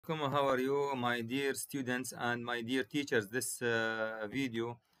How are you, my dear students and my dear teachers? This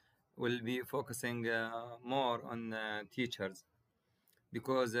video will be focusing more on teachers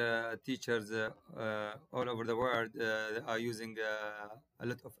because teachers all over the world are using a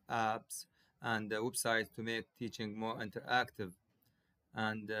lot of apps and websites to make teaching more interactive,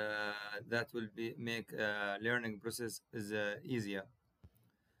 and that will make learning process is easier.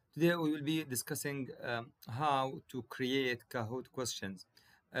 Today we will be discussing how to create Kahoot questions.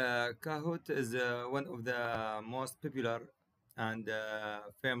 Kahoot is one of the most popular and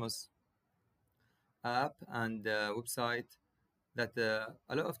famous app and website that a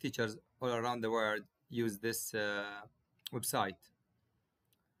lot of teachers all around the world use this website.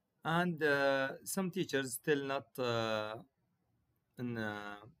 And some teachers still not in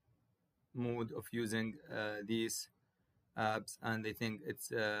mood of using these apps, and they think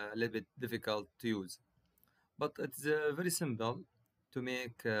it's a little bit difficult to use. But it's very simple to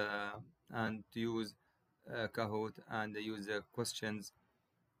make and to use Kahoot and use questions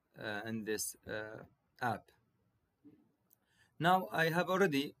in this app. Now I have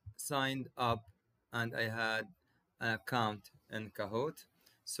already signed up and I had an account in Kahoot,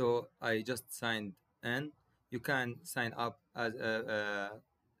 so I just signed in. You can sign up as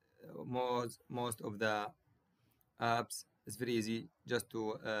most of the apps. It's very easy just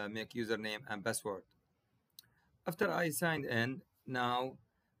to make username and password. After I signed in, now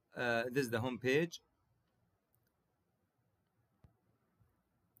this is the home page.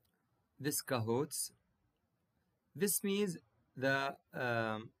 This Kahoots. This means the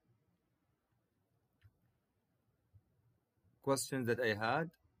questions that I had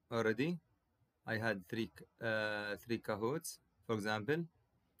already. I had three Kahoots, for example,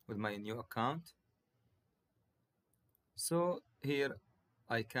 with my new account. So here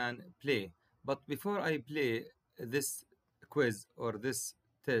I can play. But before I play this quiz or this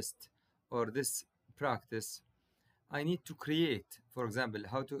test or this practice, I need to create, for example,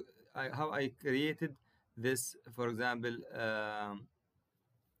 how I created this, for example,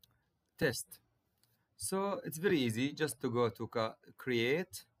 test. So it's very easy just to go to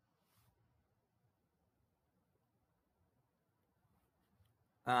create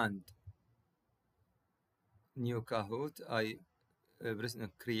and new Kahoot. I press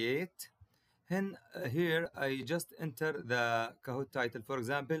on create. And here I just enter the Kahoot title. For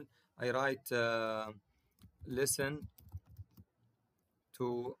example, I write listen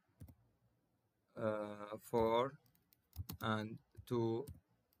to 4 and to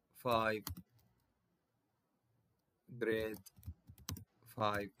 5 grade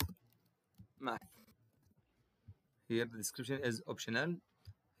 5 math. Here the description is optional.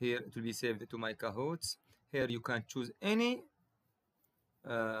 Here it will be saved to my Kahoots. Here you can choose any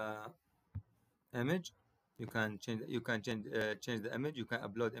image. You can change the image. You can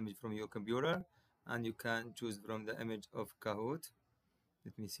upload image from your computer, and you can choose from the image of Kahoot.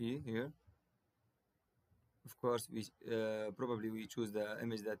 Let me see here. Of course, we probably we choose the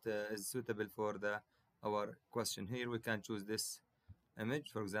image that is suitable for our question. Here we can choose this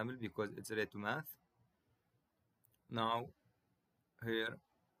image, for example, because it's related to math. Now here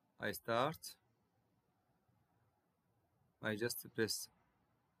I start. I just press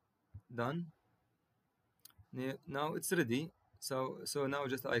done. Now it's ready. So now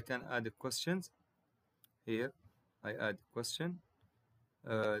just I can add the questions. Here I add question.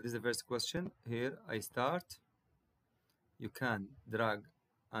 This is the first question. Here I start. You can drag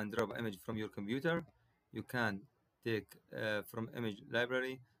and drop image from your computer. You can take from image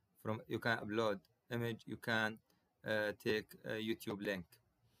library. You can upload image. You can take a YouTube link.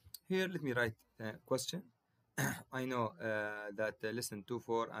 Here let me write a question. I know that lesson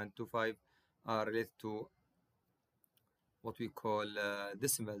 2.4 and 2.5 are related to what we call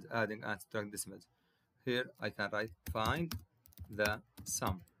decimals, adding and subtracting decimals. Here I can write find the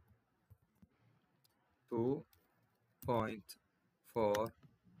sum. 2.4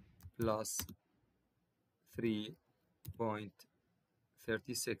 plus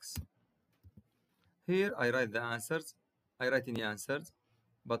 3.36. Here I write the answers. I write any answers,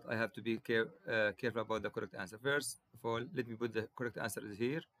 but I have to be careful about the correct answer. First of all, let me put the correct answer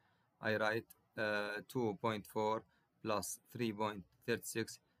here. I write 2.4 plus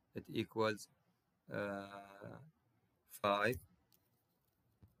 3.36. It equals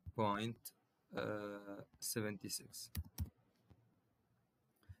 5.76.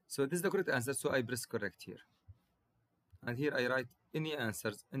 So this is the correct answer, so I press correct here. And here I write any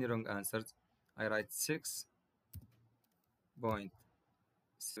answers, any wrong answers. I write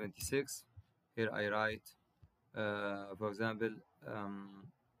 6.76. Here I write, for example,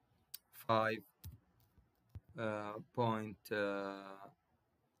 5.76.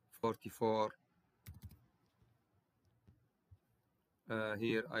 44.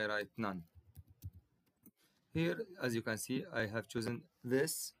 Here I write none. Here, as you can see, I have chosen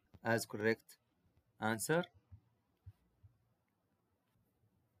this as correct answer.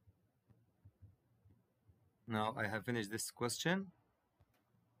 Now I have finished this question.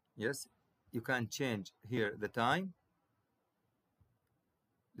 Yes, you can change here the time.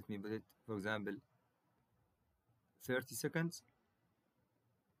 Let me put it, for example, 30 seconds.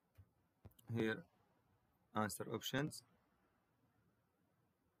 Here, answer options.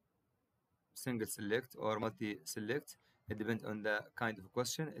 Single select or multi select. It depends on the kind of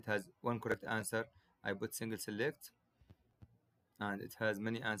question. It has one correct answer. I put single select. And it has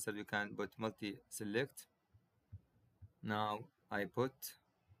many answers. You can put multi select. Now I put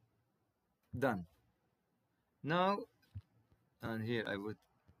done. Now, and here I put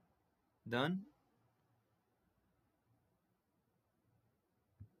done.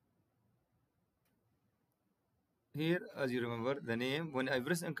 Here, as you remember, the name, when I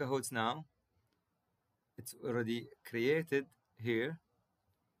press in Kahoot now, it's already created here.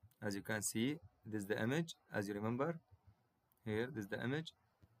 As you can see, this is the image, as you remember. Here, this is the image.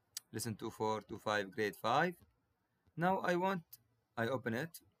 Lesson 2-4, 2-5, grade 5. Now I open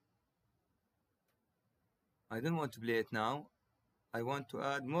it. I don't want to play it now. I want to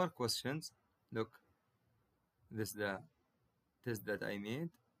add more questions. Look, this is the test that I made.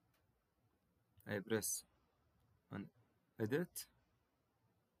 I press on edit.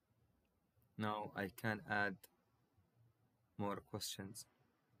 Now I can add more questions.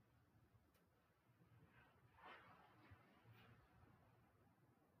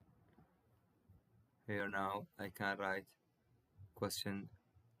 Here now I can write question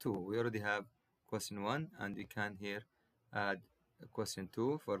 2. We already have question 1 and we can here add question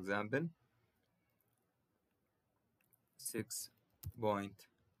 2, for example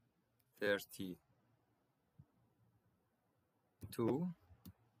 6.32, or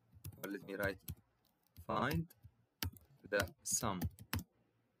let me write find the sum,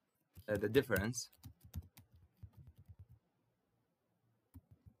 the difference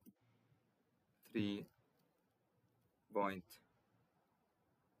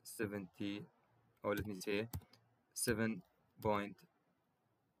 3.70, or let me say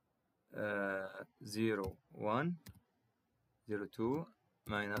 7.0102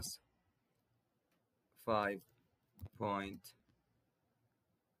 minus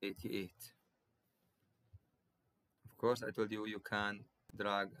 5.88. Of course, I told you you can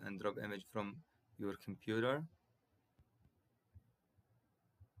drag and drop image from your computer.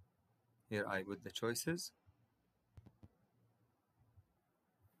 Here I put the choices.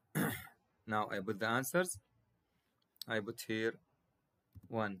 Now I put the answers. I put here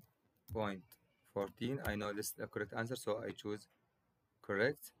 1.14. I know this is the correct answer, so I choose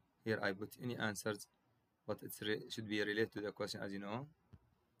correct. Here I put any answers, but it should be related to the question, as you know.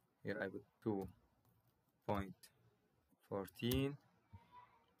 Here I put 2.14.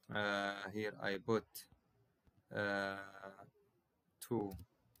 Here I put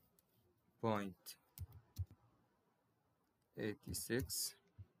 2.86.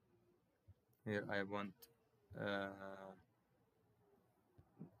 Here I want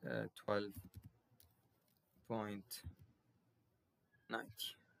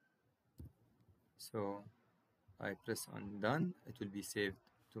 12.90. So I press on done. It will be saved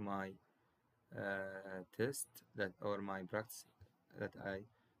to my test or my practice that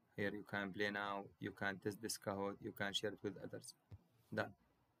here you can play now. You can test this Kahoot. You can share it with others. Done.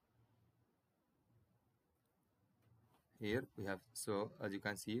 Here we have, so as you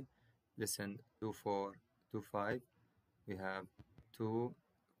can see, lesson 2-4, 2-5, we have 2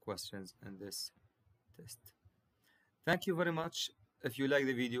 questions in this test. Thank you very much. If you like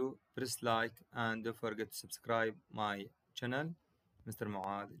the video, press like and don't forget to subscribe my channel, Mr.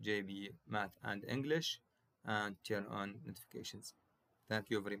 Muaad JB Math and English, and turn on notifications.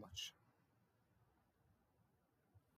 Thank you very much.